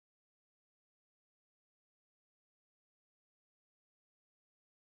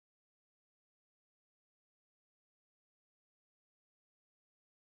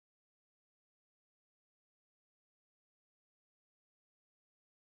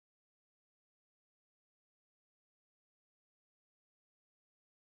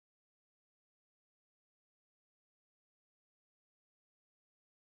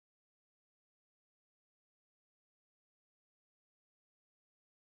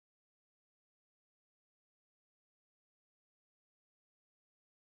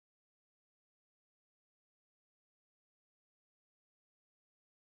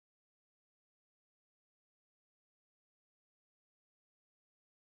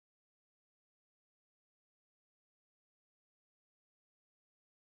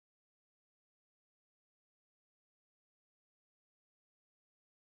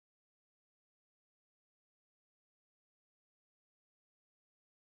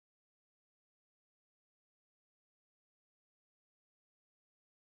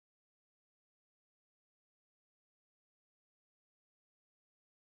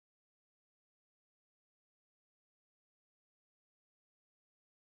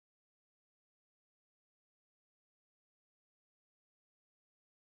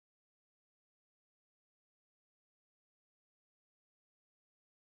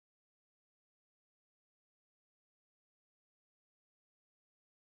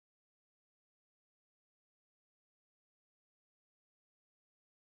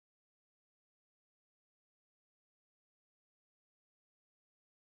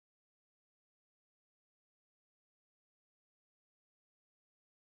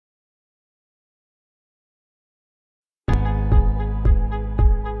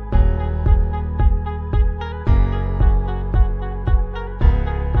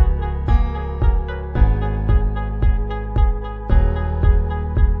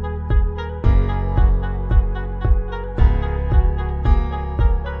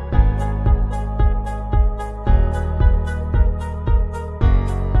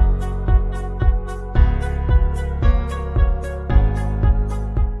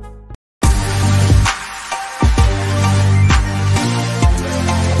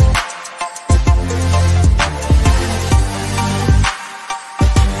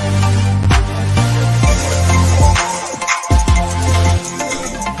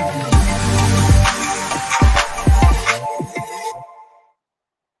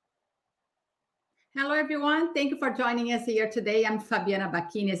everyone. Thank you for joining us here today. I'm Fabiana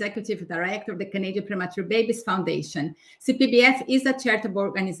Bacchini, Executive Director of the Canadian Premature Babies Foundation. CPBF is a charitable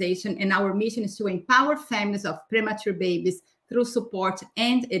organization, and our mission is to empower families of premature babies through support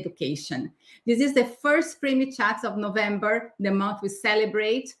and education. This is the first Preemie Chats of November, the month we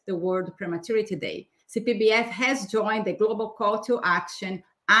celebrate the World Prematurity Day. CPBF has joined the global call to action,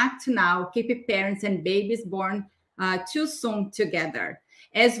 Act Now, Keep Parents and Babies Born Too Soon Together.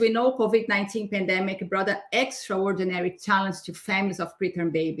 As we know, COVID-19 pandemic brought an extraordinary challenge to families of preterm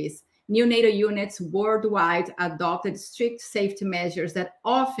babies. Neonatal units worldwide adopted strict safety measures that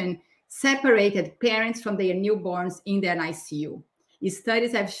often separated parents from their newborns in their ICU.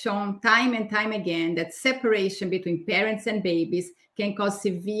 Studies have shown time and time again that separation between parents and babies can cause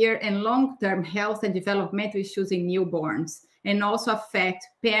severe and long-term health and developmental issues in newborns, and also affect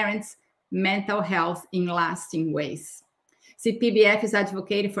parents' mental health in lasting ways. CPBF is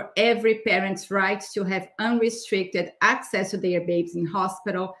advocating for every parent's right to have unrestricted access to their babies in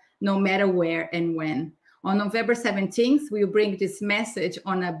hospital, no matter where and when. On November 17th, we'll bring this message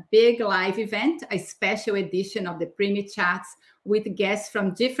on a big live event, a special edition of the Preemie Chats with guests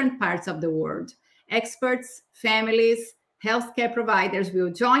from different parts of the world. Experts, families, healthcare providers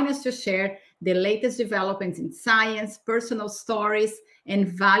will join us to share the latest developments in science, personal stories, and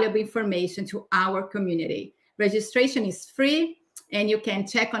valuable information to our community. Registration is free, and you can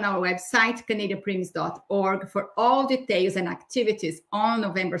check on our website, canadianpreemies.org, for all details and activities on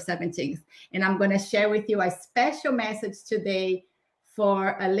November 17th. And I'm going to share with you a special message today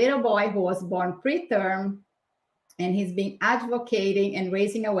for a little boy who was born preterm, and he's been advocating and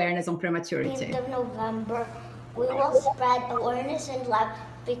raising awareness on prematurity. At the end of November, we will spread awareness and love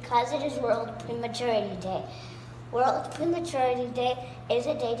because it is World Prematurity Day. World Prematurity Day is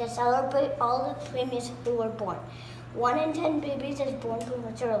a day to celebrate all the preemies who were born. 1 in 10 babies is born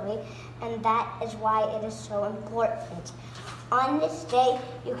prematurely, and that is why it is so important. On this day,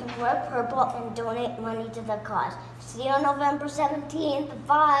 you can wear purple and donate money to the cause. See you on November 17th.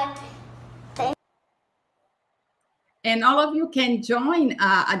 Bye. And all of you can join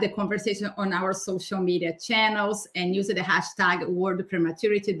the conversation on our social media channels and use the hashtag World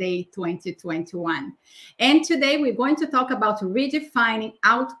Prematurity Day 2021. And today we're going to talk about redefining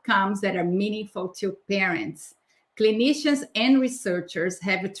outcomes that are meaningful to parents. Clinicians and researchers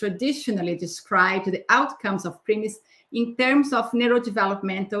have traditionally described the outcomes of preemies in terms of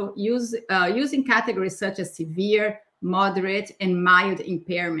neurodevelopmental using categories such as severe, moderate, and mild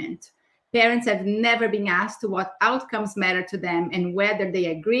impairment. Parents have never been asked what outcomes matter to them and whether they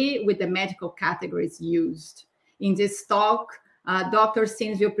agree with the medical categories used. In this talk, Dr.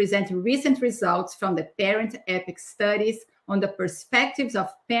 Synnes will present recent results from the Parent-EPIQ studies on the perspectives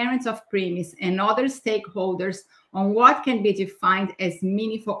of parents of preemies and other stakeholders on what can be defined as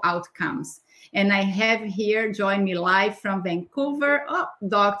meaningful outcomes. And I have here, join me live from Vancouver,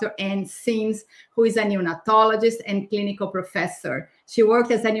 Dr. Synnes, who is a neonatologist and clinical professor. She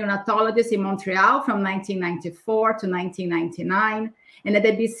worked as a neonatologist in Montreal from 1994 to 1999, and at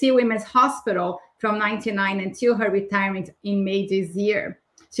the BC Women's Hospital from 1999 until her retirement in May this year.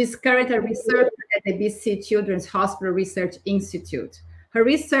 She's currently a researcher at the BC Children's Hospital Research Institute. Her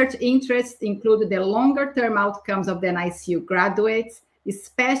research interests include the longer-term outcomes of the ICU graduates,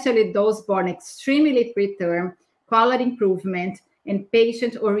 especially those born extremely preterm, quality improvement, and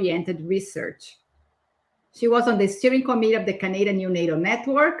patient-oriented research. She was on the steering committee of the Canadian Neonatal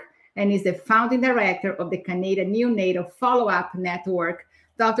Network and is the founding director of the Canadian Neonatal Follow-Up Network.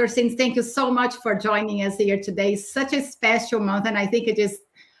 Dr. Synnes, thank you so much for joining us here today. Such a special month, and I think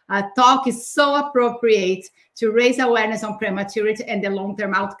talk is so appropriate to raise awareness on prematurity and the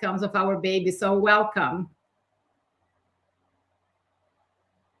long-term outcomes of our babies. So welcome.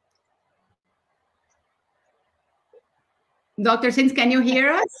 Dr. Synnes, can you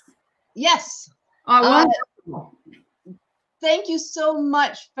hear us? Yes. Wonderful. Thank you so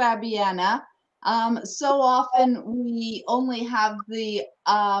much, Fabiana. So often we only have the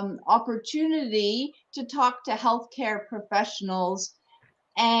opportunity to talk to healthcare professionals,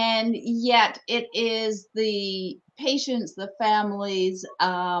 and yet it is the patients, the families,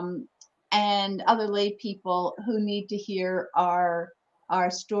 and other lay people who need to hear our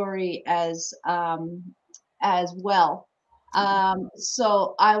story as well.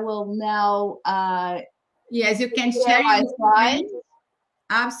 So I will now yes, you can share my slides.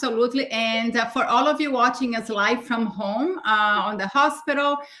 Absolutely. And for all of you watching us live from home on the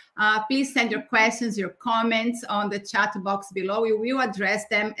hospital, please send your questions, your comments on the chat box below. We will address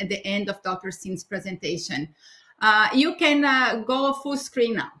them at the end of Dr. Synnes' presentation. You can go full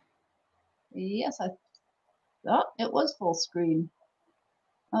screen now. Yes, I thought it was full screen.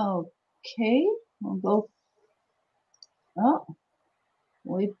 Okay, we'll go Oh,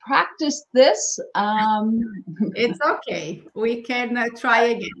 we practiced this. It's okay. We can try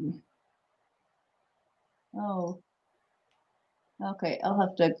again. Oh, okay. I'll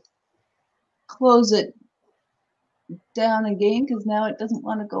have to close it down again because now it doesn't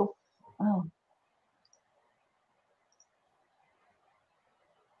want to go. Oh,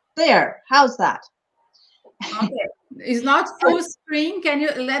 there. How's that? Okay. It's not full screen. Can you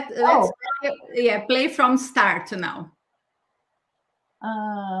let's play from start now.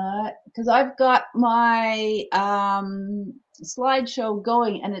 Because I've got my slideshow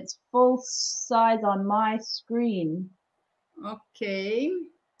going and it's full size on my screen. Okay.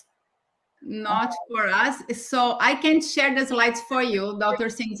 Not for us. So I can share the slides for you, Dr.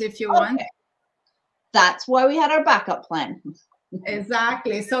 Synnes, if you want. That's why we had our backup plan.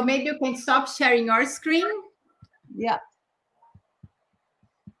 Exactly. So maybe you can stop sharing your screen. Yeah.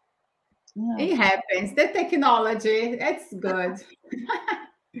 It happens. The technology, it's good.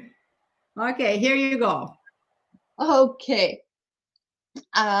 Okay, here you go. Okay.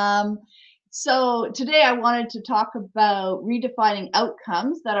 So today I wanted to talk about redefining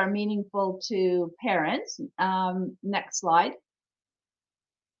outcomes that are meaningful to parents. Next slide.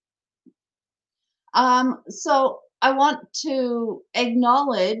 So I want to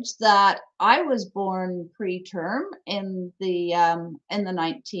acknowledge that I was born preterm in the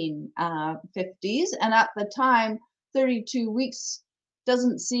 1950s, and at the time, 32 weeks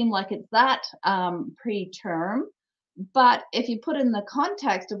doesn't seem like it's that preterm. But if you put in the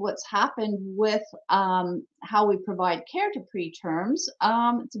context of what's happened with how we provide care to preterms,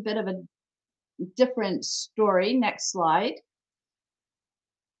 it's a bit of a different story. Next slide.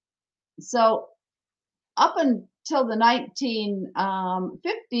 So up until the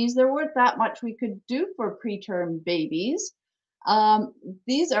 1950s, there weren't that much we could do for preterm babies.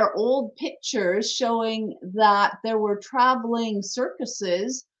 These are old pictures showing that there were traveling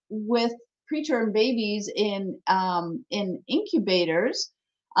circuses with preterm babies in incubators,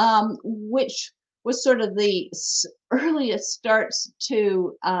 which was sort of the earliest starts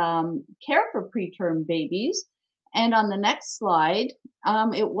to care for preterm babies. And on the next slide,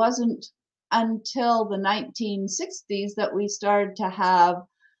 it wasn't until the 1960s that we started to have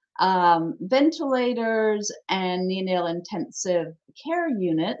ventilators and neonatal intensive care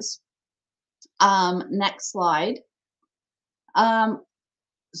units. Next slide.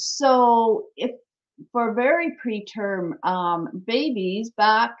 So if for very preterm babies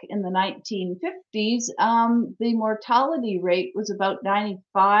back in the 1950s, the mortality rate was about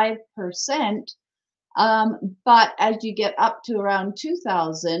 95%. But as you get up to around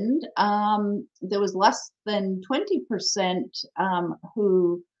 2000, there was less than 20%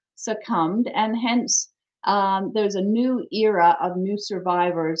 who succumbed, and hence there's a new era of new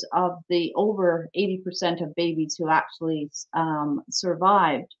survivors of the over 80% of babies who actually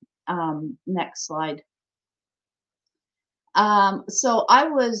survived. Next slide. So I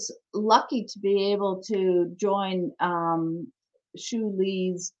was lucky to be able to join Shu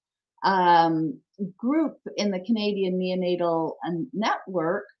Lee's group in the Canadian Neonatal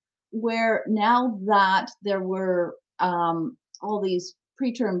Network, where now that there were all these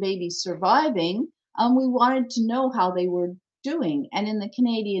preterm babies surviving, we wanted to know how they were doing. And in the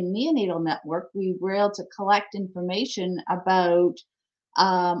Canadian Neonatal Network, we were able to collect information about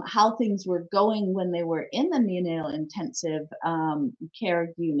how things were going when they were in the neonatal intensive care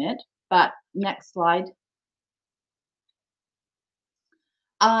unit. But next slide.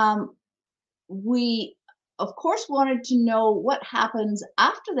 We, of course, wanted to know what happens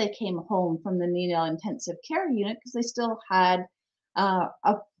after they came home from the neonatal intensive care unit, because they still had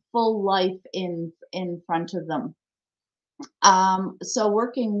a full life in front of them. So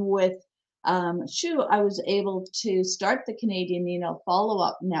working with Shu, I was able to start the Canadian Neonatal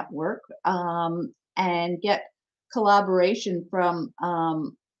Follow-Up Network and get collaboration from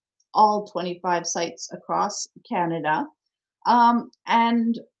all 25 sites across Canada.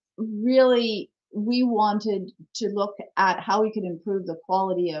 And really, we wanted to look at how we could improve the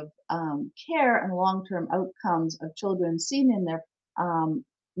quality of care and long-term outcomes of children seen in their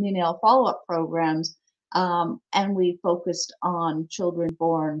neonatal follow-up programs. And we focused on children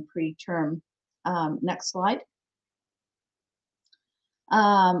born preterm. Next slide.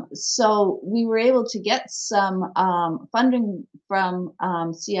 So we were able to get some funding from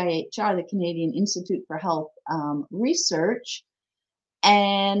CIHR, the Canadian Institute for Health Research,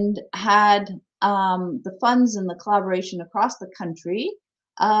 and had the funds and the collaboration across the country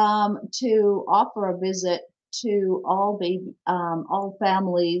to offer a visit to all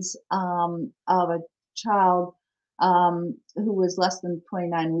families of a child who was less than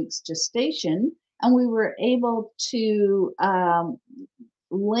 29 weeks gestation, and we were able to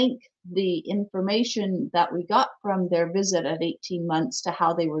link the information that we got from their visit at 18 months to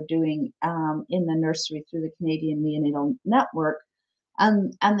how they were doing in the nursery through the Canadian Neonatal Network.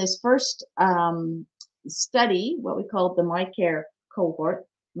 And this first study, what we called the MyCare cohort,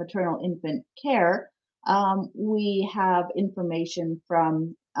 maternal infant care, we have information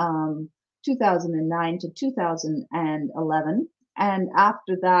from 2009 to 2011. And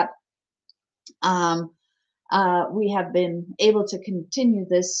after that, we have been able to continue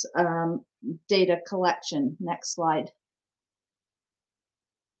this data collection. Next slide.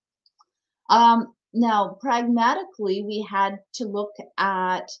 Now, pragmatically, we had to look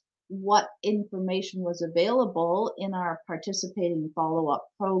at what information was available in our participating follow-up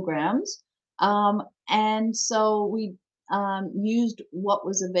programs. And so we used what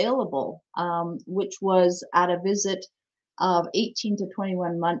was available, which was at a visit of 18 to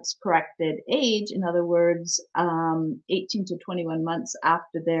 21 months corrected age. In other words, 18 to 21 months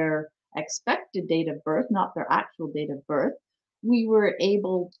after their expected date of birth, not their actual date of birth. We were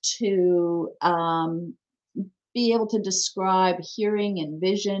able to be able to describe hearing and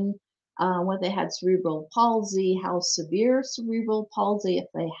vision, whether they had cerebral palsy, how severe cerebral palsy, if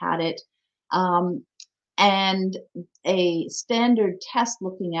they had it, and a standard test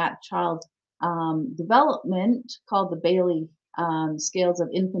looking at child development called the Bailey Scales of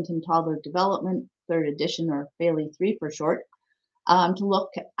Infant and Toddler Development, 3rd edition, or Bailey 3 for short, to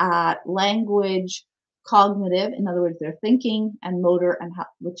look at language, cognitive, in other words, their thinking, and motor, and how,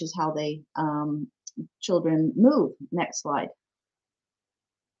 which is how they children move. Next slide.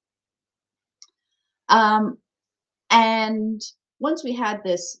 And once we had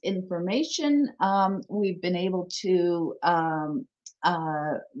this information, we've been able to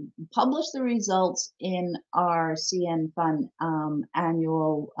publish the results in our CN Fund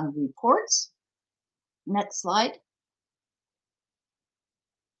annual reports. Next slide.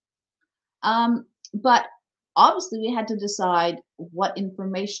 But obviously we had to decide what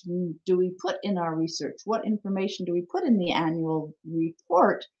information do we put in our research, what information do we put in the annual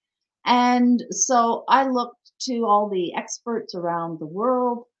report. And so I looked to all the experts around the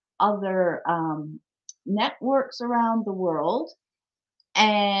world, other networks around the world,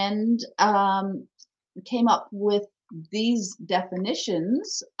 and came up with these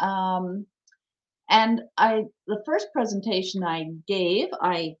definitions. And the first presentation I gave,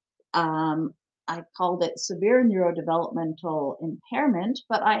 I called it severe neurodevelopmental impairment,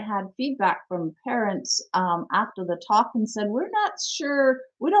 but I had feedback from parents after the talk and said, we're not sure,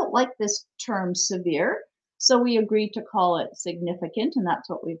 we don't like this term severe. So we agreed to call it significant, and that's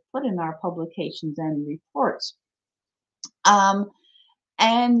what we've put in our publications and reports.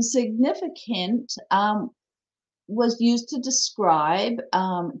 And significant was used to describe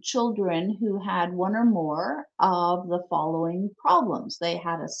children who had one or more of the following problems. They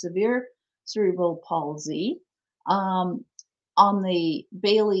had a severe cerebral palsy. On the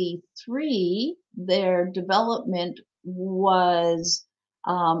Bailey 3, their development was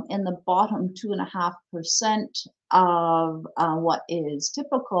in the bottom 2.5% of what is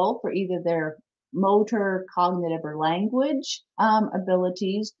typical for either their motor, cognitive, or language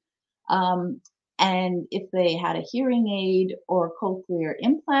abilities. And if they had a hearing aid or cochlear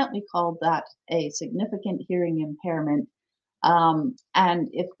implant, we called that a significant hearing impairment. And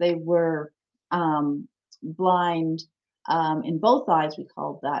if they were blind in both eyes, we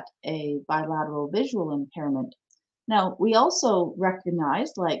called that a bilateral visual impairment. Now, we also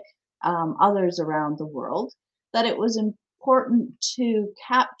recognized, like others around the world, that it was important to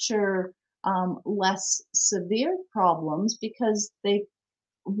capture less severe problems because they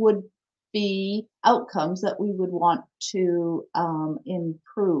would be outcomes that we would want to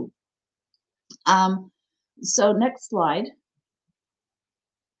improve. So next slide.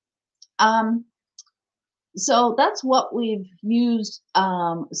 So that's what we've used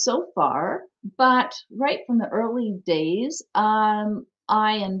so far, but right from the early days, I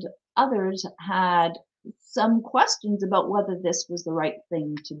and others had some questions about whether this was the right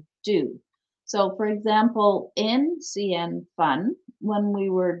thing to do. So for example, in CN Fund, when we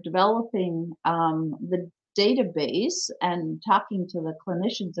were developing the database and talking to the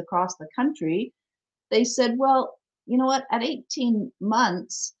clinicians across the country, they said, well, you know what, at 18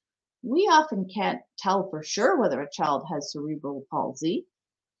 months, we often can't tell for sure whether a child has cerebral palsy.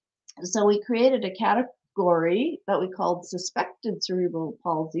 So we created a category that we called suspected cerebral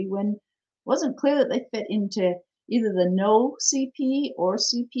palsy when it wasn't clear that they fit into either the no CP or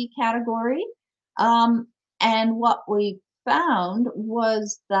CP category. And what we found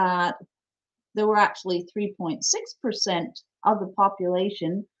was that there were actually 3.6% of the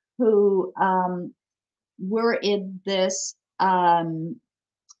population who were in this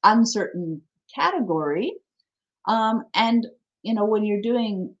uncertain category. And when you're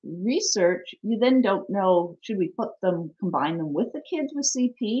doing research, you then don't know, should we combine them with the kids with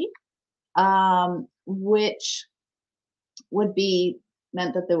CP, which would be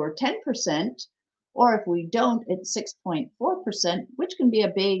meant that there were 10%, or if we don't, it's 6.4%, which can be a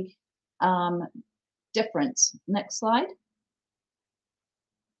big difference. Next slide.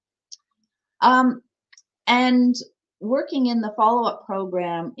 And working in the follow-up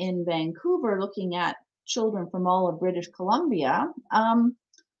program in Vancouver, looking at children from all of British Columbia,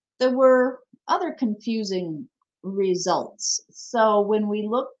 there were other confusing results. So when we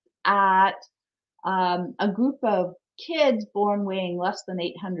looked at a group of kids born weighing less than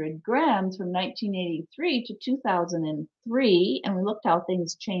 800 grams from 1983 to 2003, and we looked how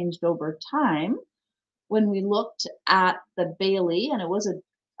things changed over time. When we looked at the Bailey, and it was a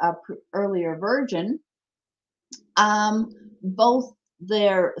earlier version, both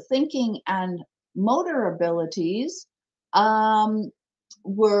their thinking and motor abilities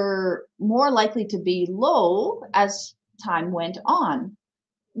were more likely to be low as time went on.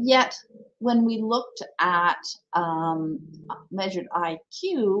 Yet, when we looked at measured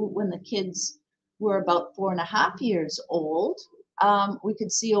IQ when the kids were about 4.5 years old, we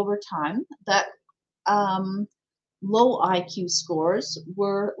could see over time that low IQ scores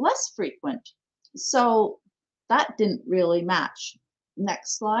were less frequent. So that didn't really match.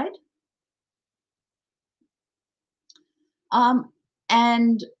 Next slide.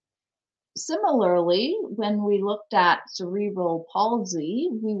 And similarly, when we looked at cerebral palsy,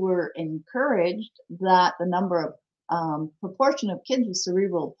 we were encouraged that the number of proportion of kids with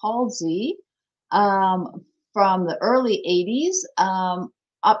cerebral palsy from the early 80s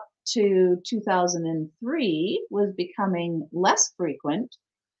up to 2003 was becoming less frequent.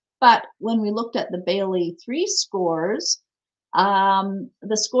 But when we looked at the Bailey 3 scores, the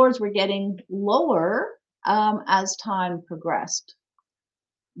scores were getting lower as time progressed.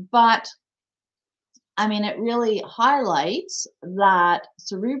 But I mean, it really highlights that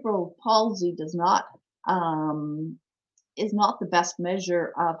cerebral palsy is not the best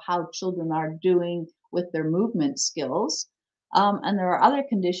measure of how children are doing with their movement skills. And there are other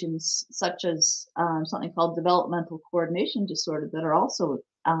conditions such as something called developmental coordination disorder that are also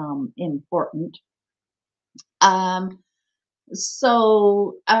important.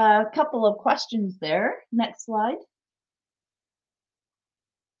 So a couple of questions there. Next slide.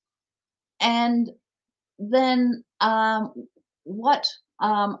 And then what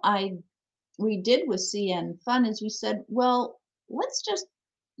we did with CN Fun is we said, well, let's just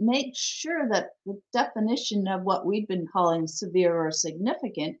make sure that the definition of what we've been calling severe or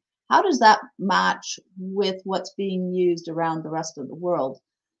significant, how does that match with what's being used around the rest of the world?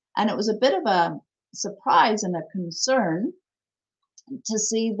 And it was a bit of a surprise and a concern to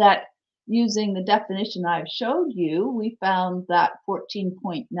see that using the definition I've showed you, we found that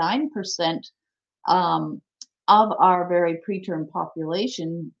 14.9% of our very preterm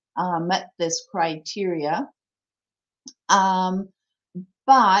population met this criteria.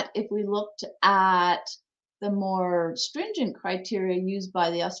 But if we looked at the more stringent criteria used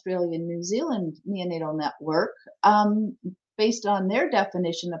by the Australian-New Zealand Neonatal Network, based on their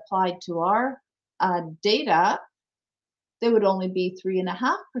definition applied to our data, there would only be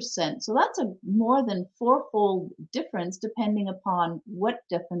 3.5%. So that's a more than fourfold difference depending upon what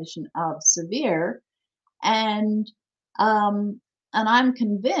definition of severe. And I'm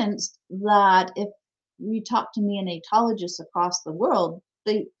convinced that if we talk to neonatologists across the world,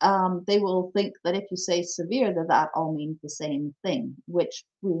 they will think that if you say severe, that all means the same thing, which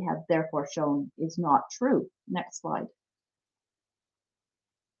we have therefore shown is not true. Next slide.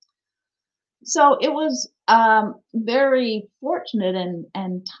 So it was very fortunate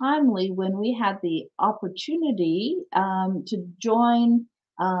and timely when we had the opportunity to join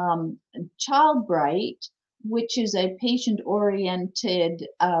ChildBright, which is a patient-oriented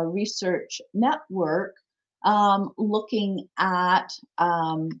research network looking at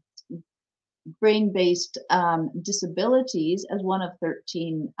brain-based disabilities as one of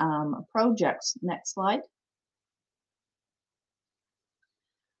 13 projects. Next slide.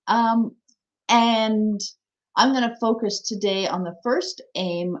 And I'm going to focus today on the first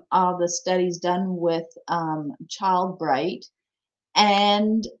aim of the studies done with ChildBright.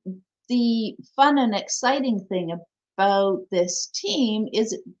 And the fun and exciting thing about this team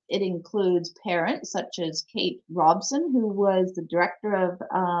is it includes parents such as Kate Robson, who was the director of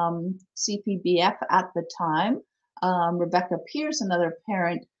CPBF at the time, Rebecca Pierce, another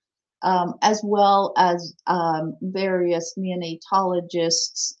parent as well as various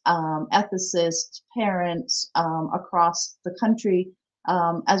neonatologists, ethicists, parents across the country,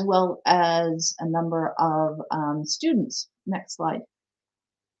 as well as a number of students. Next slide.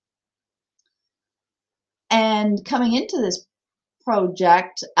 And coming into this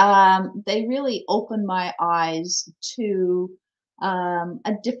project, they really opened my eyes to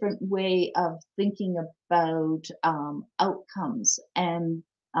a different way of thinking about outcomes, and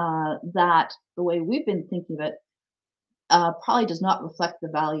that the way we've been thinking of it probably does not reflect the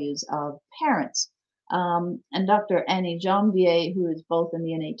values of parents. And Dr. Annie Jambier, who is both a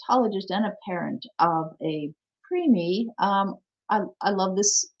neonatologist and a parent of a preemie, I love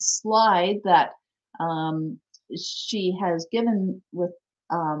this slide that she has given with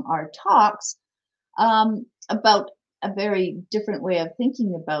our talks about a very different way of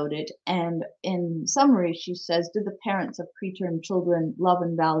thinking about it. And in summary, she says, do the parents of preterm children love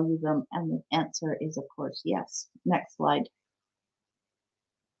and value them? And the answer is, of course, yes. Next slide.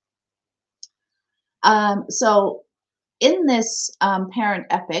 So in this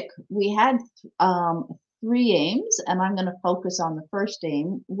Parent-EPIQ, we had 3 aims, and I'm going to focus on the first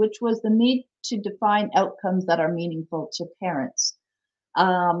aim, which was the need to define outcomes that are meaningful to parents.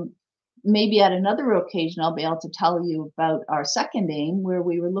 Maybe at another occasion, I'll be able to tell you about our second aim, where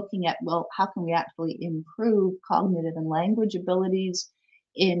we were looking at, well, how can we actually improve cognitive and language abilities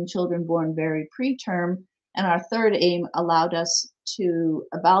in children born very preterm? And our third aim allowed us to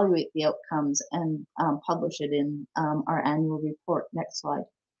evaluate the outcomes and publish it in our annual report. Next slide.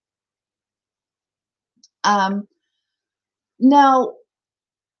 Now,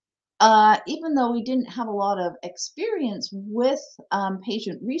 even though we didn't have a lot of experience with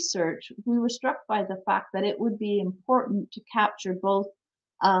patient research, we were struck by the fact that it would be important to capture both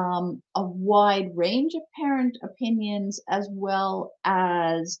a wide range of parent opinions, as well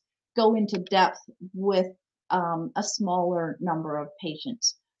as go into depth with a smaller number of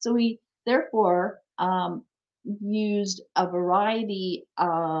patients. So we therefore used a variety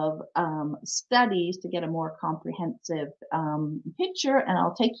of studies to get a more comprehensive picture, and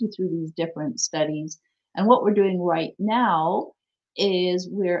I'll take you through these different studies. And what we're doing right now is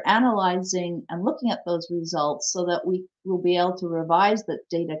we're analyzing and looking at those results so that we will be able to revise the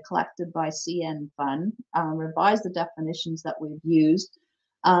data collected by CN Fund, revise the definitions that we've used,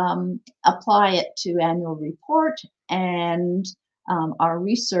 apply it to annual report and our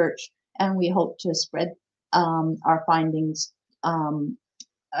research, and we hope to spread our findings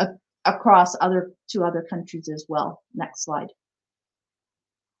across to other countries as well. Next slide.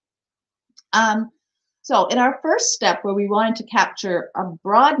 So in our first step, where we wanted to capture a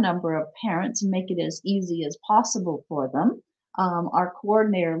broad number of parents and make it as easy as possible for them, our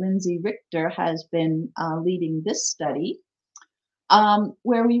coordinator, Lindsay Richter, has been leading this study,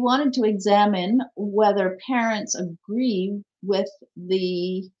 where we wanted to examine whether parents agree with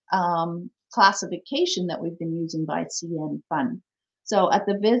the classification that we've been using by CN Fund. So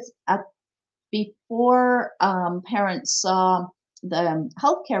before parents saw the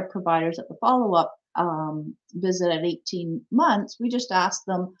healthcare providers at the follow-up visit at 18 months, we just asked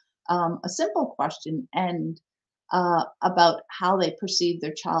them a simple question and about how they perceived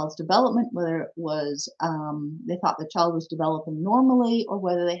their child's development, whether it was they thought the child was developing normally, or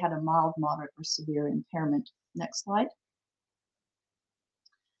whether they had a mild, moderate, or severe impairment. Next slide.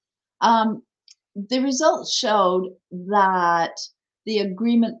 The results showed that the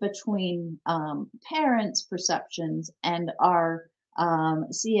agreement between parents' perceptions and our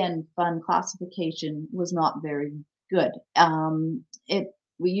CN Fund classification was not very good.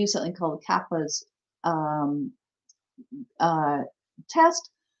 We used something called Kappa's test,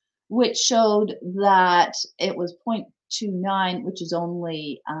 which showed that it was 0.29, which is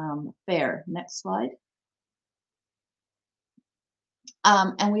only fair. Next slide.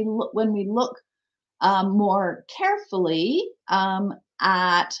 And when we look more carefully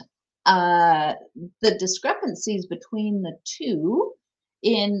at the discrepancies between the two,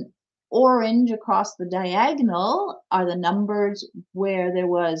 in orange across the diagonal are the numbers where there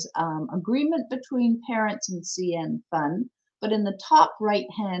was agreement between parents and CN Fund, but in the top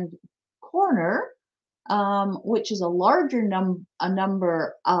right-hand corner, which is a larger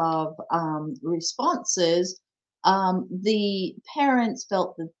number of responses, the parents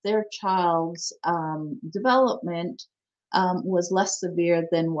felt that their child's development was less severe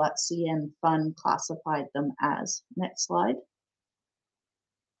than what CN Fund classified them as. Next slide.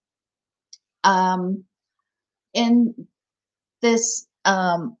 In this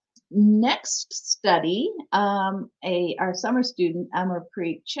next study, our summer student,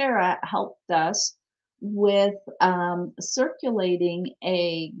 Amarpreet Chera, helped us with circulating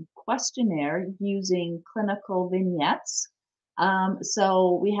a questionnaire using clinical vignettes.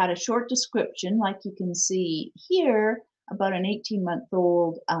 So we had a short description, like you can see here, about an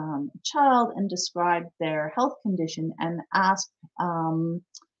 18-month-old child, and described their health condition and asked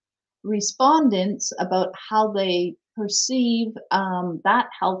respondents about how they perceive that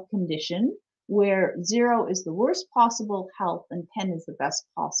health condition, where 0 is the worst possible health and 10 is the best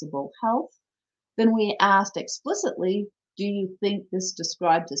possible health. Then we asked explicitly, do you think this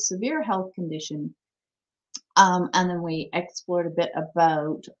describes a severe health condition? And then we explored a bit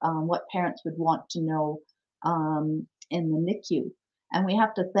about what parents would want to know in the NICU. And we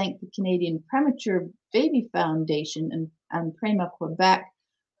have to thank the Canadian Premature Baby Foundation and Preemie Quebec,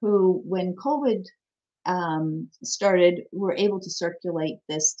 who, when COVID started, were able to circulate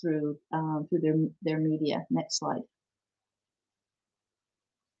this through their media. Next slide.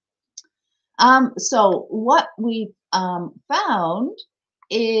 So what we found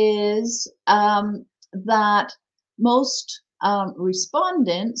is that most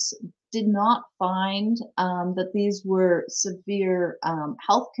respondents did not find that these were severe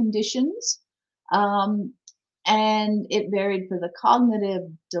health conditions, and it varied for the cognitive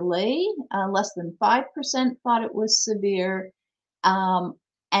delay. Less than 5% thought it was severe,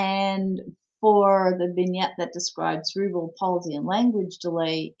 and for the vignette that described cerebral palsy and language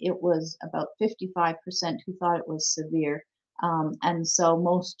delay, it was about 55% who thought it was severe. And so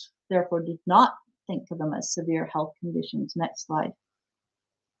most, therefore, did not think of them as severe health conditions. Next slide.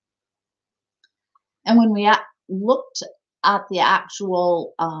 And when we looked at the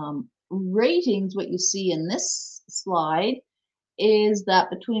actual ratings, what you see in this slide is that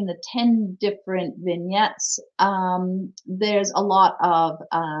between the 10 different vignettes, there's a lot of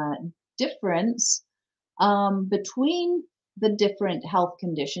difference between the different health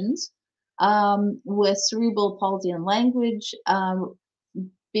conditions, with cerebral palsy and language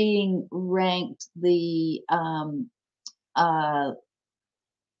being ranked the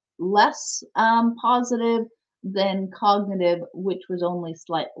less positive than cognitive, which was only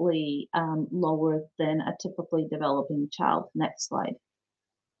slightly lower than a typically developing child. Next slide.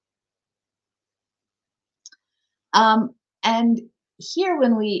 And here,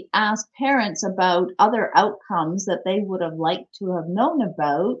 when we ask parents about other outcomes that they would have liked to have known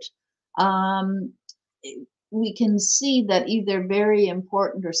about, we can see that either very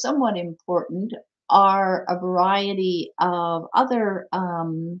important or somewhat important are a variety of other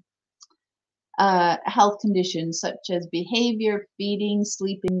health conditions, such as behavior, feeding,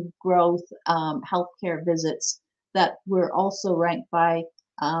 sleeping, growth, healthcare visits, that were also ranked by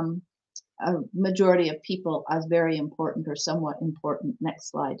a majority of people as very important or somewhat important.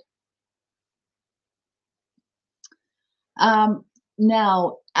 Next slide.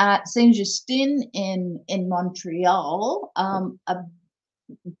 Now, at Saint-Justin in Montreal,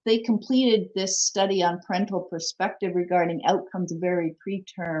 they completed this study on parental perspective regarding outcomes of very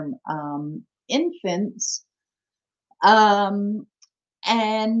preterm infants, and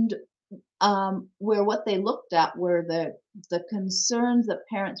where what they looked at were the concerns that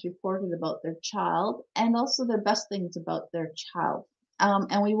parents reported about their child, and also their best things about their child.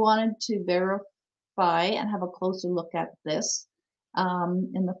 And we wanted to verify and have a closer look at this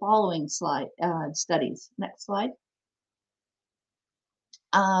in the following slide studies. Next slide.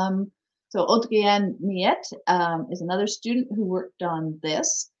 So Adrienne Miette is another student who worked on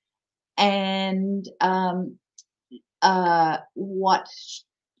this, and what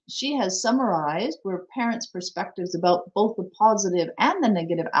she has summarized were parents' perspectives about both the positive and the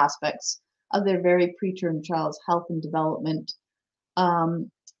negative aspects of their very preterm child's health and development.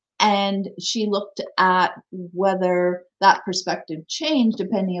 And she looked at whether that perspective changed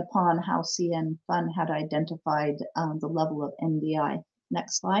depending upon how CN Fund had identified the level of NDI.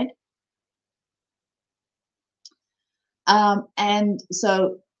 Next slide. And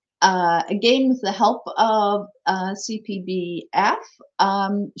so again, with the help of CPBF,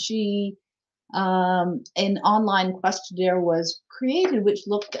 she an online questionnaire was created which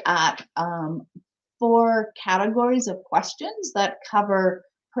looked at 4 categories of questions that cover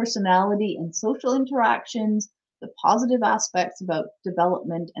personality and social interactions, the positive aspects about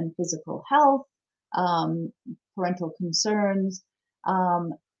development and physical health, parental concerns,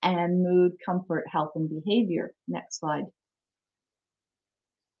 and mood, comfort, health, and behavior. Next slide.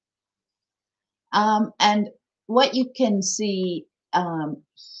 And what you can see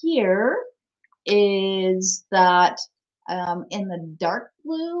here is that in the dark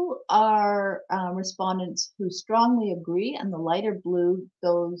blue are respondents who strongly agree, and the lighter blue,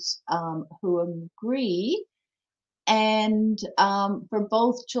 those who agree. And for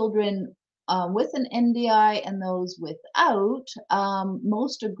both children with an NDI and those without,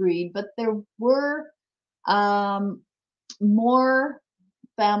 most agreed, but there were more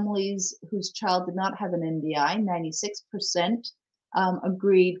families whose child did not have an NDI, 96%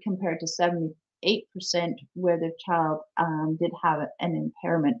 agreed compared to 78% where their child did have an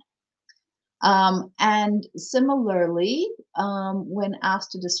impairment. And similarly, when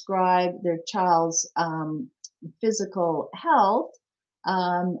asked to describe their child's physical health,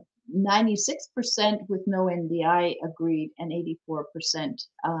 96% with no NDI agreed, and 84%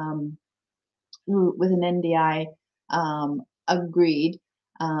 with an NDI agreed.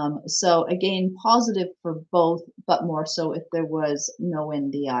 So again, positive for both, but more so if there was no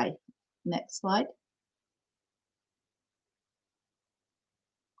NDI. Next slide.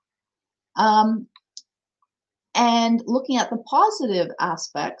 And looking at the positive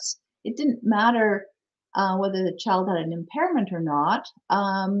aspects, it didn't matter whether the child had an impairment or not,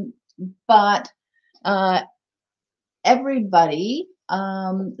 but everybody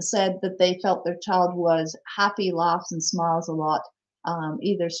said that they felt their child was happy, laughs, and smiles a lot,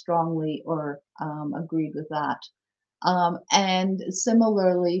 either strongly or agreed with that. And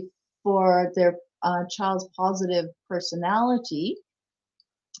similarly, for their child's positive personality,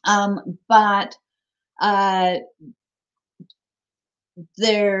 but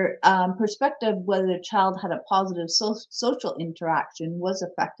their perspective whether the child had a positive social interaction was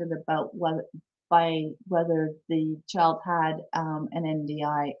affected about by whether the child had an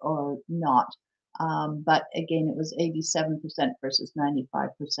NDI or not. But again, it was 87% versus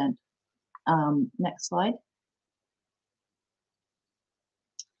 95%. Next slide.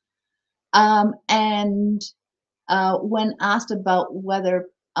 And when asked about whether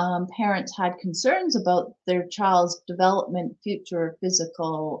parents had concerns about their child's development, future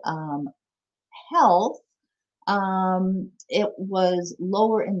physical health, it was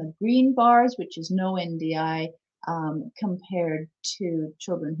lower in the green bars, which is no NDI, compared to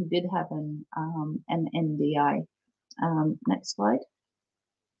children who did have an NDI. Next slide.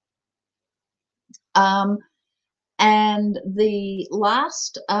 And the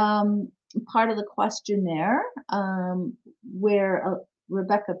last part of the questionnaire, where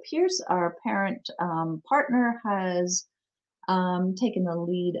Rebecca Pierce, our parent partner, has taken the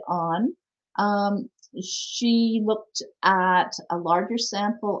lead on. She looked at a larger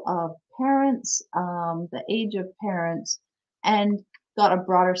sample of parents, the age of parents, and got a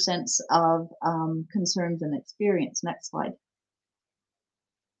broader sense of concerns and experience. Next slide.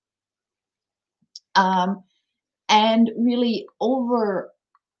 And really overall,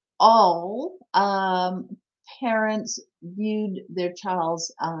 parents viewed their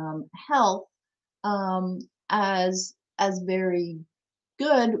child's health as very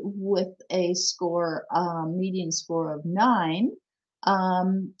good, with a score, median score of 9,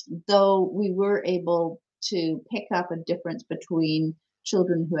 though we were able to pick up a difference between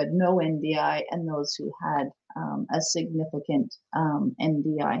children who had no NDI and those who had a significant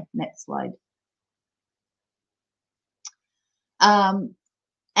NDI. Next slide.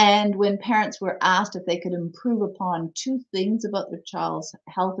 And when parents were asked if they could improve upon 2 things about their child's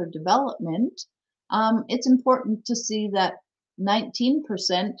health or development, it's important to see that 19%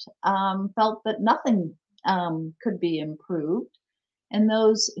 felt that nothing could be improved. And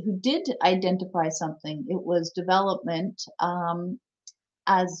those who did identify something, it was development,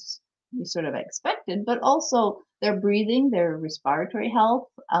 as we sort of expected, but also their breathing, their respiratory health,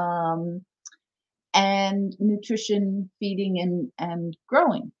 and nutrition, feeding, and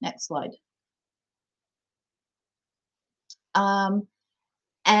growing. Next slide.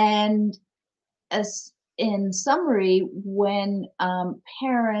 And as in summary, when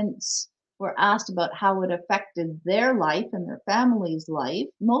parents were asked about how it affected their life and their family's life,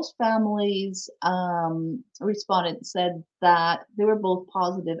 most families responded and said that there were both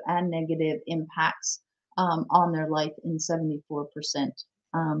positive and negative impacts on their life in 74%.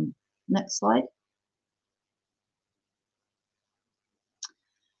 Next slide.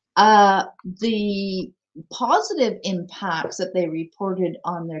 The positive impacts that they reported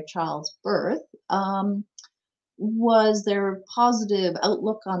on their child's birth was their positive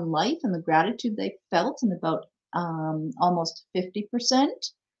outlook on life and the gratitude they felt, in about almost 50%.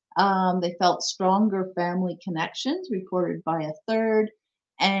 They felt stronger family connections, reported by a third,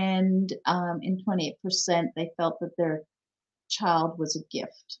 and in 28%, they felt that their child was a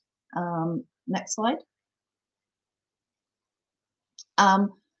gift. Next slide.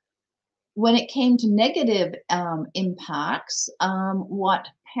 When it came to negative impacts, what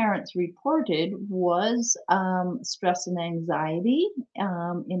parents reported was stress and anxiety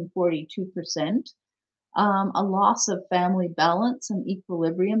in 42%, a loss of family balance and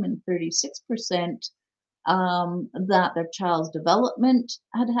equilibrium in 36%, that their child's development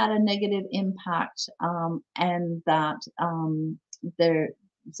had had a negative impact, and that their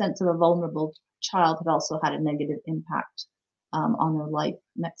sense of a vulnerable child had also had a negative impact on their life.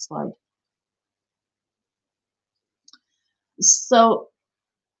 Next slide. So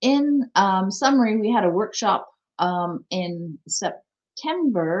in summary, we had a workshop in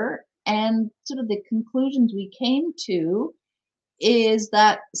September, and sort of the conclusions we came to is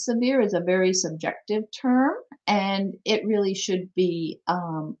that severe is a very subjective term, and it really should be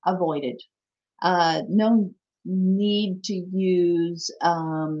avoided. No need to use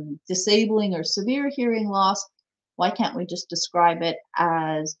disabling or severe hearing loss. Why can't we just describe it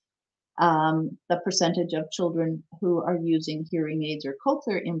as the percentage of children who are using hearing aids or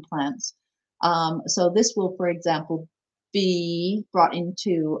cochlear implants? So this will, for example, be brought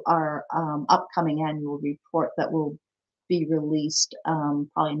into our upcoming annual report that will be released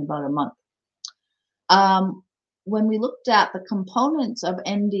probably in about a month. When we looked at the components of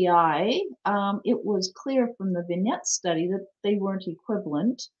NDI, it was clear from the vignette study that they weren't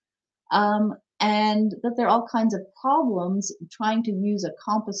equivalent, and that there are all kinds of problems trying to use a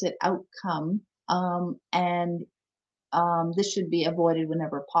composite outcome, and this should be avoided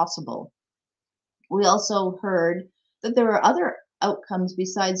whenever possible. We also heard that there are other outcomes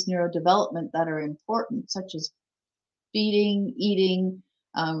besides neurodevelopment that are important, such as feeding, eating,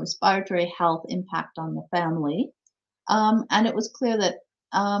 respiratory health, impact on the family. And it was clear that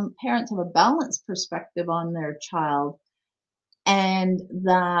parents have a balanced perspective on their child, and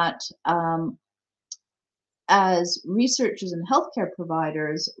that as researchers and healthcare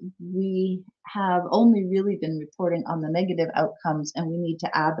providers, we have only really been reporting on the negative outcomes, and we need to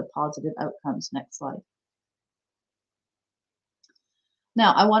add the positive outcomes. Next slide.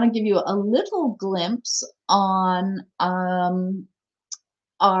 Now, I want to give you a little glimpse on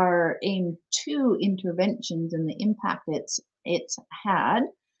our AIM-2 interventions and the impact it's had,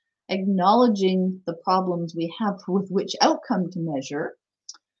 acknowledging the problems we have with which outcome to measure.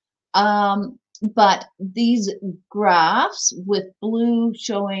 But these graphs with blue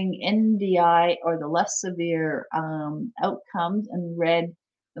showing NDI or the less severe outcomes, and red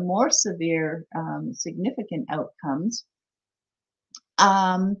the more severe significant outcomes.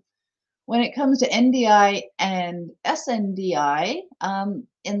 When it comes to NDI and SNDI,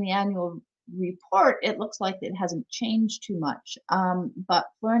 in the annual report, it looks like it hasn't changed too much. But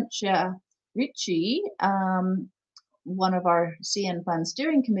Florencia Ricci, one of our CN Fund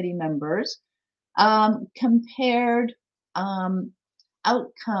Steering Committee members, compared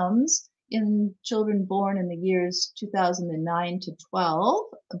outcomes in children born in the years 2009 to 12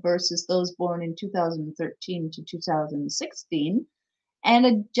 versus those born in 2013 to 2016, and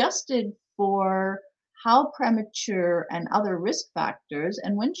adjusted for how premature and other risk factors.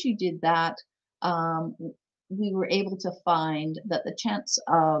 And when she did that, we were able to find that the chance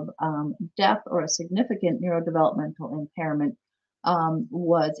of death or a significant neurodevelopmental impairment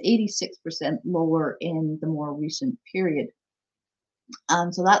was 86% lower in the more recent period.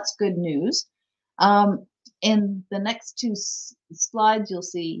 So that's good news. In the next two slides, you'll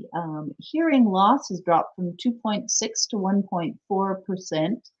see hearing loss has dropped from 2.6 to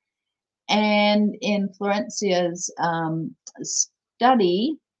 1.4%. And in Florencia's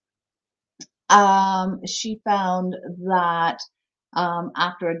study, she found that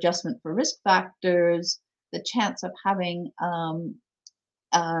after adjustment for risk factors, the chance of having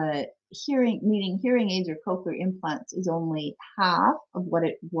needing hearing aids or cochlear implants is only half of what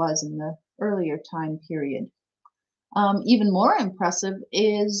it was in the earlier time period. Even more impressive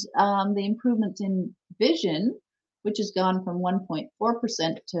is the improvements in vision, which has gone from 1.4%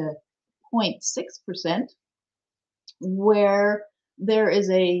 to 0.6%, where there is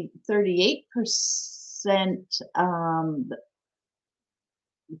a 38%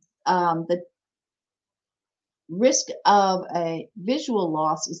 the risk of a visual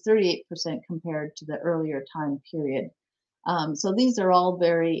loss is 38% compared to the earlier time period. So these are all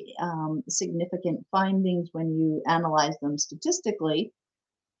very significant findings when you analyze them statistically.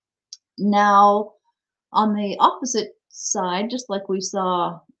 Now, on the opposite side, just like we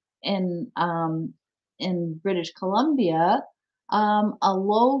saw in British Columbia, a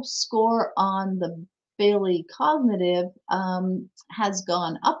low score on the Bailey cognitive has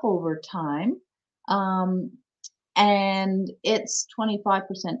gone up over time, and it's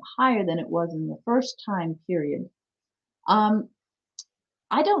 25% higher than it was in the first time period.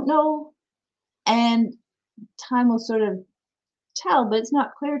 I don't know, and time will sort of tell, but it's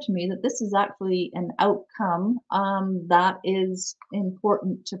not clear to me that this is actually an outcome that is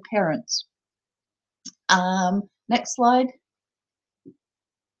important to parents. Next slide.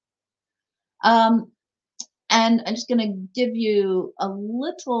 And I'm just going to give you a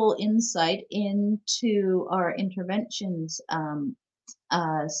little insight into our interventions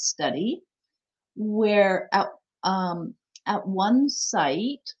study, where at one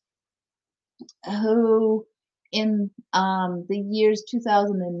site, who in the years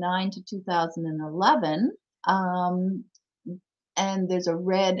 2009 to 2011, and there's a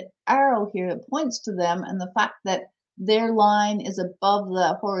red arrow here that points to them, and the fact that their line is above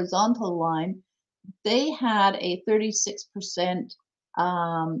the horizontal line, they had a 36%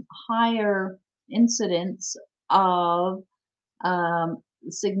 higher incidence of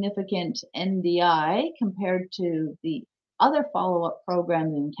significant NDI compared to the other follow-up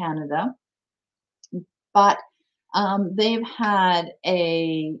programs in Canada. But they've had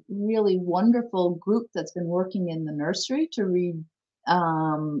a really wonderful group that's been working in the nursery to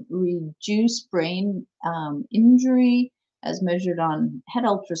reduce brain injury as measured on head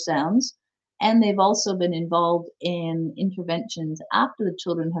ultrasounds. And they've also been involved in interventions after the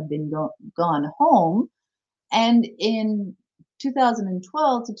children have been gone home. And in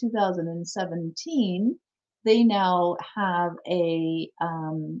 2012 to 2017, they now have a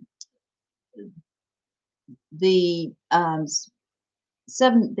they have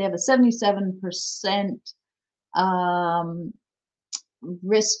a 77%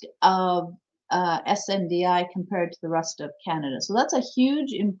 risk of SNDI compared to the rest of Canada. So that's a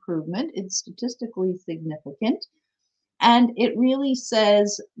huge improvement. It's statistically significant. And it really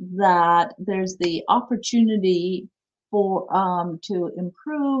says that there's the opportunity for to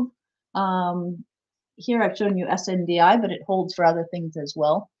improve. Here I've shown you SNDI, but it holds for other things as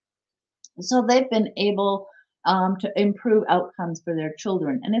well. So they've been able to improve outcomes for their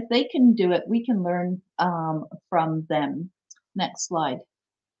children. And if they can do it, we can learn from them. Next slide.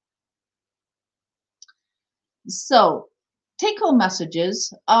 So take-home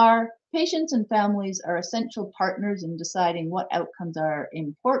messages are: patients and families are essential partners in deciding what outcomes are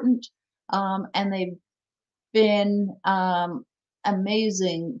important, and they've been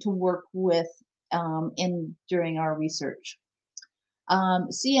amazing to work with during our research.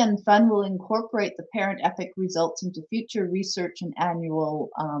 CN Fund will incorporate the Parent-EPIQ results into future research and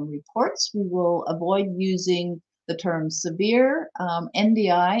annual reports. We will avoid using the terms severe,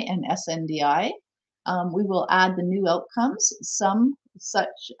 NDI, and SNDI. We will add the new outcomes, some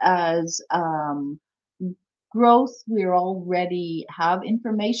such as growth. We already have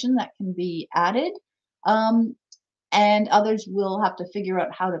information that can be added, and others will have to figure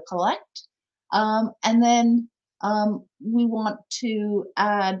out how to collect. And then we want to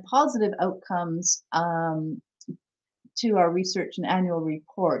add positive outcomes to our research and annual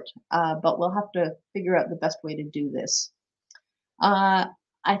report, but we'll have to figure out the best way to do this.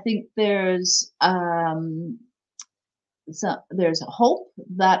 I think there's hope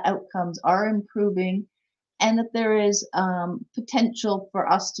that outcomes are improving, and that there is potential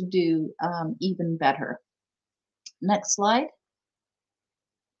for us to do even better. Next slide.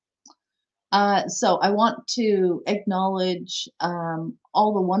 So I want to acknowledge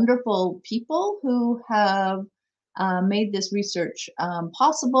all the wonderful people who have made this research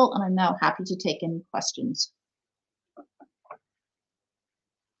possible, and I'm now happy to take any questions.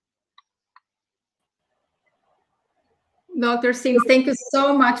 Dr. Synnes, thank you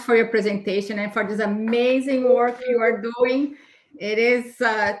so much for your presentation and for this amazing work you are doing. It is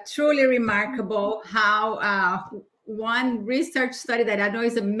truly remarkable how one research study that I know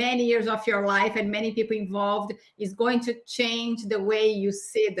is many years of your life and many people involved is going to change the way you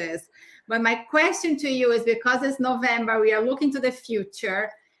see this. But my question to you is, because it's November, we are looking to the future.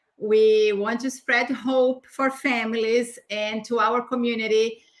 We want to spread hope for families and to our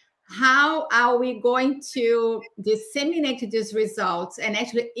community. How are we going to disseminate these results and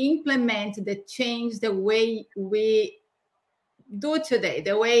actually implement the change the way we do today?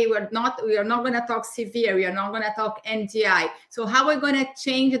 The way we are not going to talk severe, we are not going to talk NDI. So how are we going to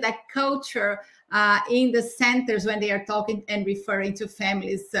change that culture in the centers when they are talking and referring to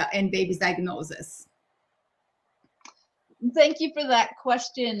families and babies' diagnosis? Thank you for that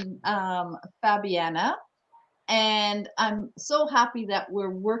question, Fabiana. And I'm so happy that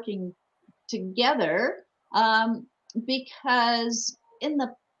we're working together, because in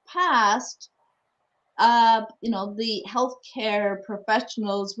the past, the healthcare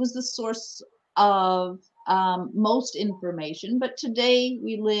professionals was the source of most information. But today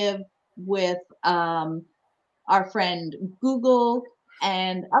we live with our friend Google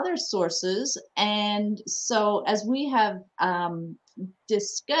and other sources. And so as we have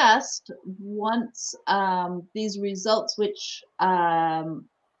discussed, once these results, which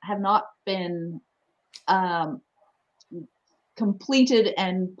have not been completed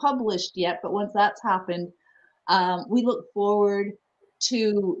and published yet, but once that's happened, we look forward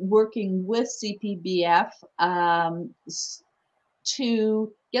to working with CPBF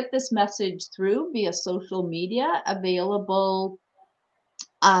to get this message through via social media, available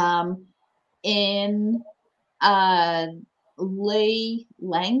in lay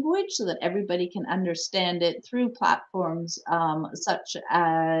language so that everybody can understand it through platforms such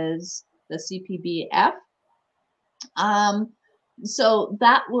as the CPBF. So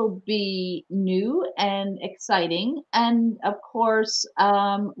that will be new and exciting. And of course,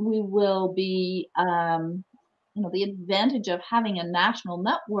 we will be, the advantage of having a national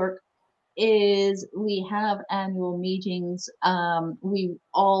network is we have annual meetings. We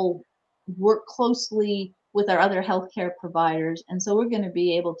all work closely with our other healthcare providers. And so we're going to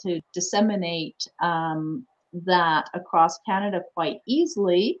be able to disseminate that across Canada quite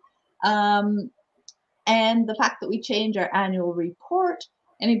easily. And the fact that we change our annual report,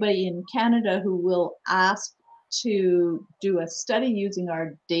 anybody in Canada who will ask to do a study using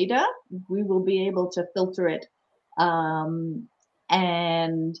our data, we will be able to filter it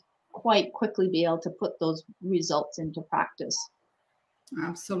and quite quickly be able to put those results into practice.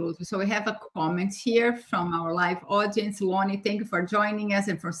 Absolutely. So we have a comment here from our live audience. Lonnie, thank you for joining us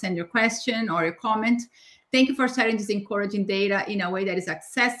and for sending your question or your comment. Thank you for sharing this encouraging data in a way that is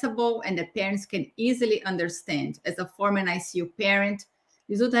accessible and that parents can easily understand. As a former ICU parent,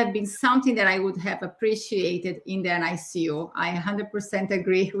 this would have been something that I would have appreciated in the ICU. I 100%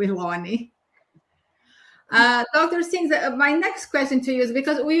 agree with Lonnie. Dr. Synnes, my next question to you is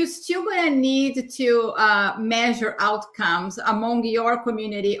because we're still going to need to measure outcomes among your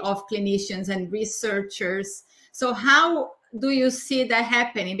community of clinicians and researchers. So how do you see that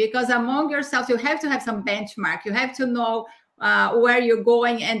happening? Because among yourselves, you have to have some benchmark. You have to know where you're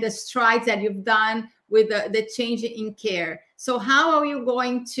going and the strides that you've done with the change in care. So how are you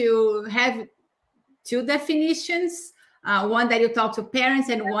going to have two definitions? One that you talk to parents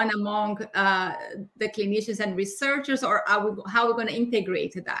and one among the clinicians and researchers, or how are we going to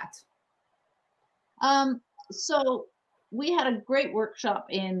integrate that? So we had a great workshop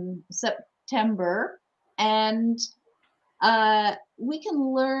in September, and we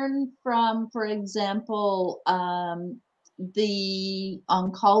can learn from, for example, the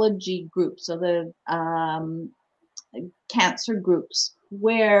oncology groups, so the cancer groups,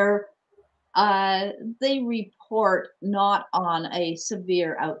 where they report not on a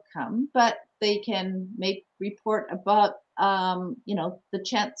severe outcome, but they can report about, the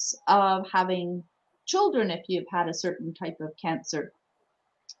chance of having children if you've had a certain type of cancer.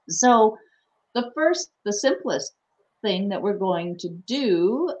 So the simplest thing that we're going to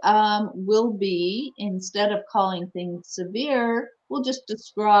do will be, instead of calling things severe, we'll just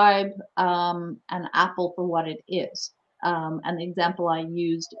describe an apple for what it is. And the example I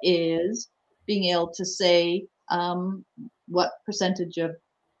used is being able to say what percentage of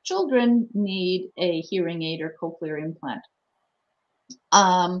children need a hearing aid or cochlear implant.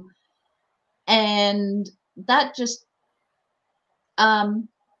 And that just,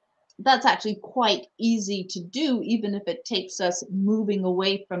 that's actually quite easy to do, even if it takes us moving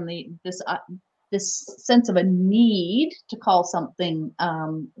away from this sense of a need to call something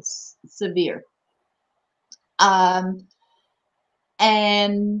severe.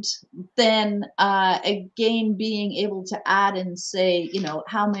 And then again, being able to add and say,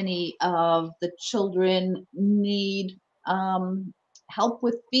 how many of the children need help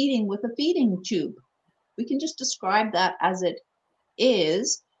with feeding with a feeding tube. We can just describe that as it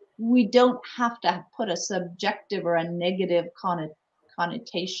is. We don't have to put a subjective or a negative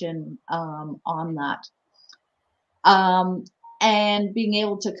connotation on that. And being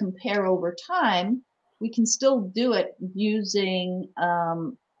able to compare over time, we can still do it using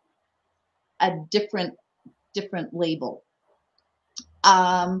a different label.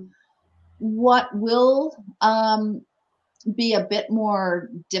 What will be a bit more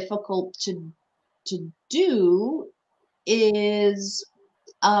difficult to do is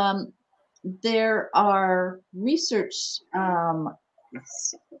there are research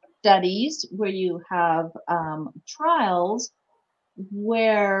studies where you have trials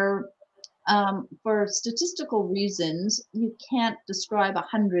where for statistical reasons, you can't describe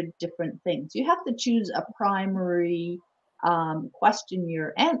 100 different things. You have to choose a primary question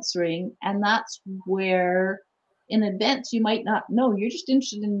you're answering, and that's where in advance you might not know. You're just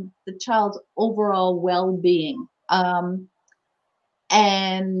interested in the child's overall well-being.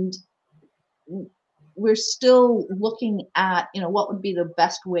 And we're still looking at, what would be the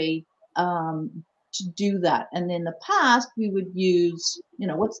best way to do that. And in the past, we would use,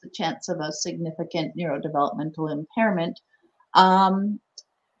 what's the chance of a significant neurodevelopmental impairment?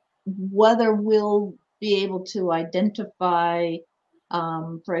 Whether we'll be able to identify,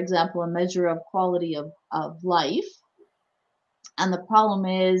 for example, a measure of quality of life. And the problem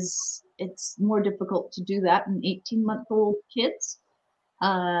is it's more difficult to do that in 18-month-old kids.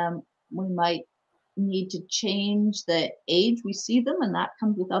 We might need to change the age we see them, and that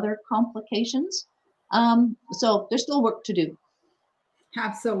comes with other complications. So there's still work to do.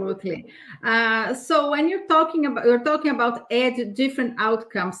 Absolutely. So when you're talking about different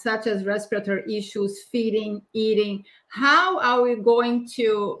outcomes such as respiratory issues, feeding, eating, how are we going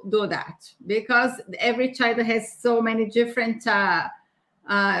to do that? Because every child has so many different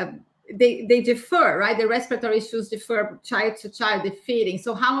they differ, right? The respiratory issues differ child to child, the feeding.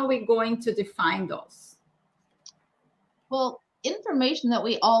 So how are we going to define those? Well, information that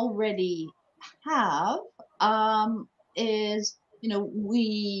we already have is,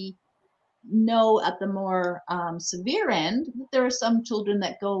 we know at the more severe end that there are some children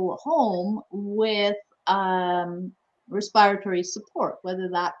that go home with respiratory support, whether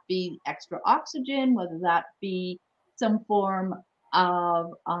that be extra oxygen, whether that be some form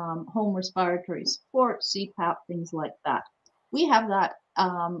of home respiratory support, CPAP, things like that. We have that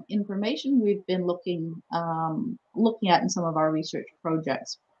information we've been looking at in some of our research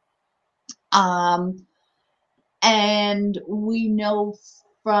projects. And we know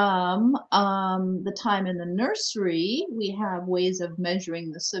from the time in the nursery, we have ways of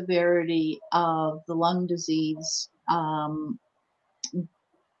measuring the severity of the lung disease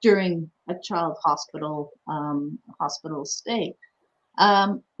during a child hospital stay.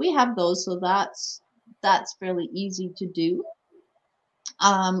 We have those, so that's fairly easy to do.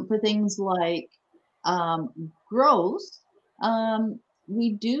 For things like growth,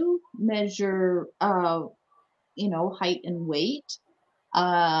 we do measure height and weight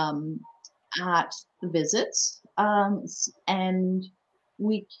at the visits, and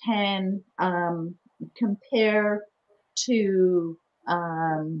we can compare to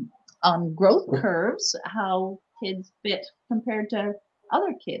on growth curves how kids fit compared to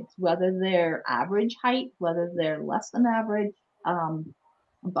other kids, whether they're average height, whether they're less than average,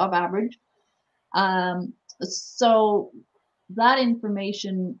 above average. So that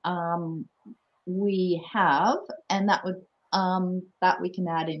information we have, and that we can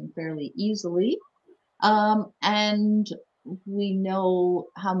add in fairly easily, and we know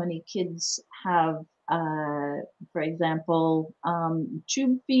how many kids have, for example,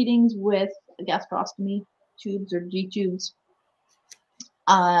 tube feedings with gastrostomy tubes or G-tubes,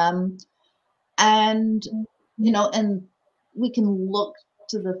 and and we can look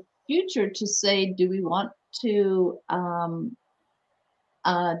to the future to say, do we want to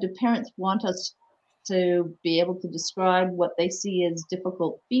do parents want us to be able to describe what they see as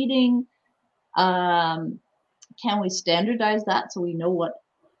difficult feeding? Can we standardize that so we know what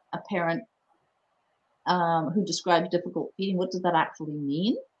a parent who describes difficult feeding, what does that actually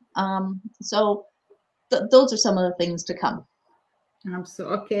mean? So those are some of the things to come.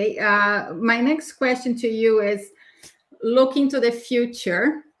 Absolutely. Okay. My next question to you is, looking to the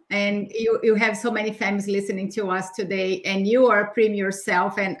future, and you have so many families listening to us today, and you are a preemie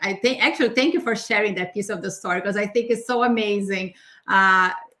yourself. And I think, actually, thank you for sharing that piece of the story, because I think it's so amazing.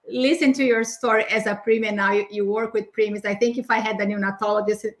 Listen to your story as a preemie, and now you work with preemies. I think if I had a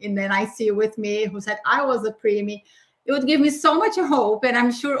neonatologist in the ICU with me who said I was a preemie, it would give me so much hope. And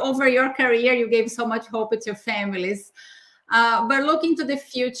I'm sure over your career, you gave so much hope to families. But looking to the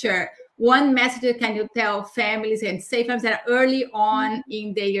future, one message can you tell families, and say families that are early on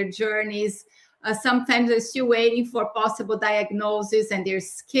in their journeys? Some families are still waiting for possible diagnosis and they're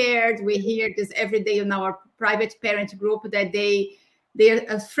scared. We hear this every day in our private parent group that they're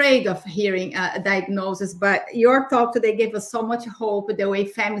afraid of hearing a diagnosis. But your talk today gave us so much hope, the way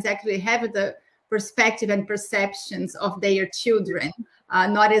families actually have the perspective and perceptions of their children.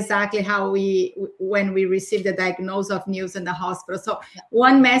 Not exactly how when we receive the diagnosis of news in the hospital. So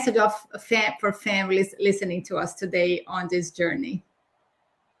one message for families listening to us today on this journey.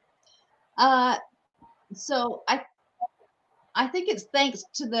 So I think it's thanks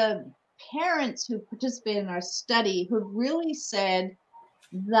to the parents who participated in our study who really said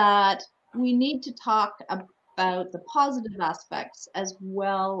that we need to talk about the positive aspects as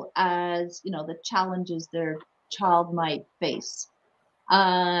well as, the challenges their child might face.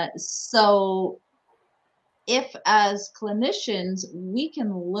 So if as clinicians, we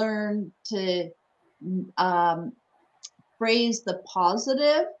can learn to phrase the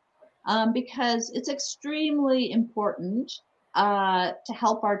positive, because it's extremely important to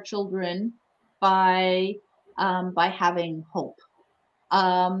help our children by having hope.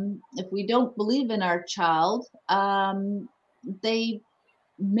 If we don't believe in our child, they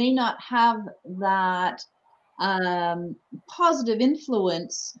may not have that positive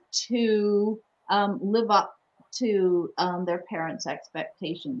influence to live up to their parents'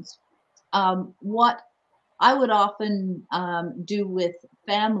 expectations. What I would often do with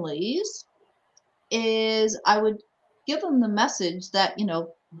families is I would give them the message that, you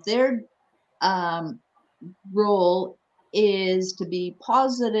know, their role is to be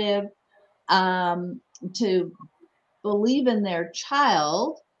positive, to believe in their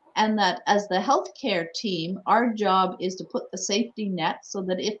child, and that as the healthcare team, our job is to put the safety net so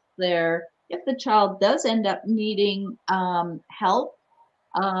that if the child does end up needing help,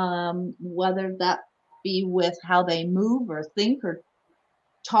 whether that be with how they move or think or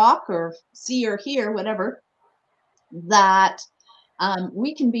talk or see or hear, whatever, that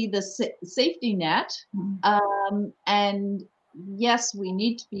we can be the safety net. And yes, we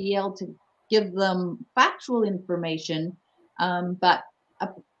need to be able to give them factual information, but a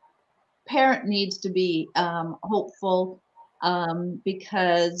parent needs to be hopeful,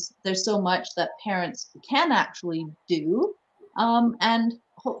 because there's so much that parents can actually do. And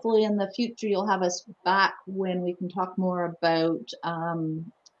hopefully in the future you'll have us back when we can talk more about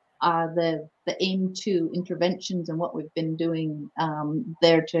the aim to interventions and what we've been doing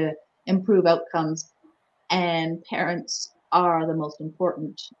there to improve outcomes. And parents are the most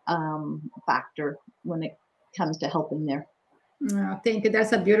important factor when it comes to helping there. Thank you.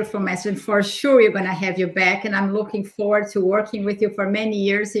 That's a beautiful message. For sure, we're going to have you back. And I'm looking forward to working with you for many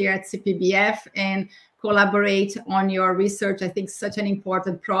years here at CPBF and collaborate on your research. I think such an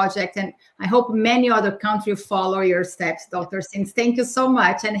important project. And I hope many other countries follow your steps, Dr. Synnes. Thank you so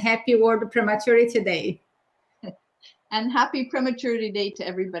much. And happy World Prematurity Day. And happy Prematurity Day to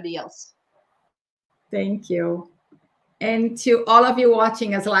everybody else. Thank you. And to all of you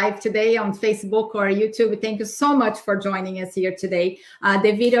watching us live today on Facebook or YouTube, thank you so much for joining us here today.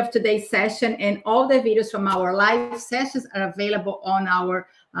 The video of today's session and all the videos from our live sessions are available on our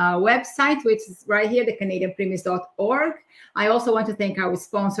website, which is right here, the CanadianPreemies.org. I also want to thank our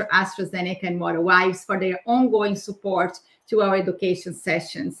sponsor, AstraZeneca and Mother Wives, for their ongoing support to our education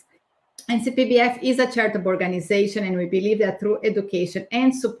sessions. And CPBF is a charitable organization, and we believe that through education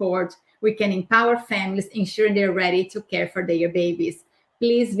and support, we can empower families, ensuring they're ready to care for their babies.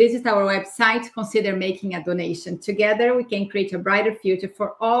 Please visit our website, consider making a donation. Together, we can create a brighter future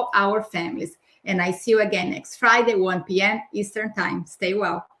for all our families. And I see you again next Friday, 1 p.m. Eastern Time. Stay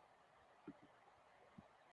well.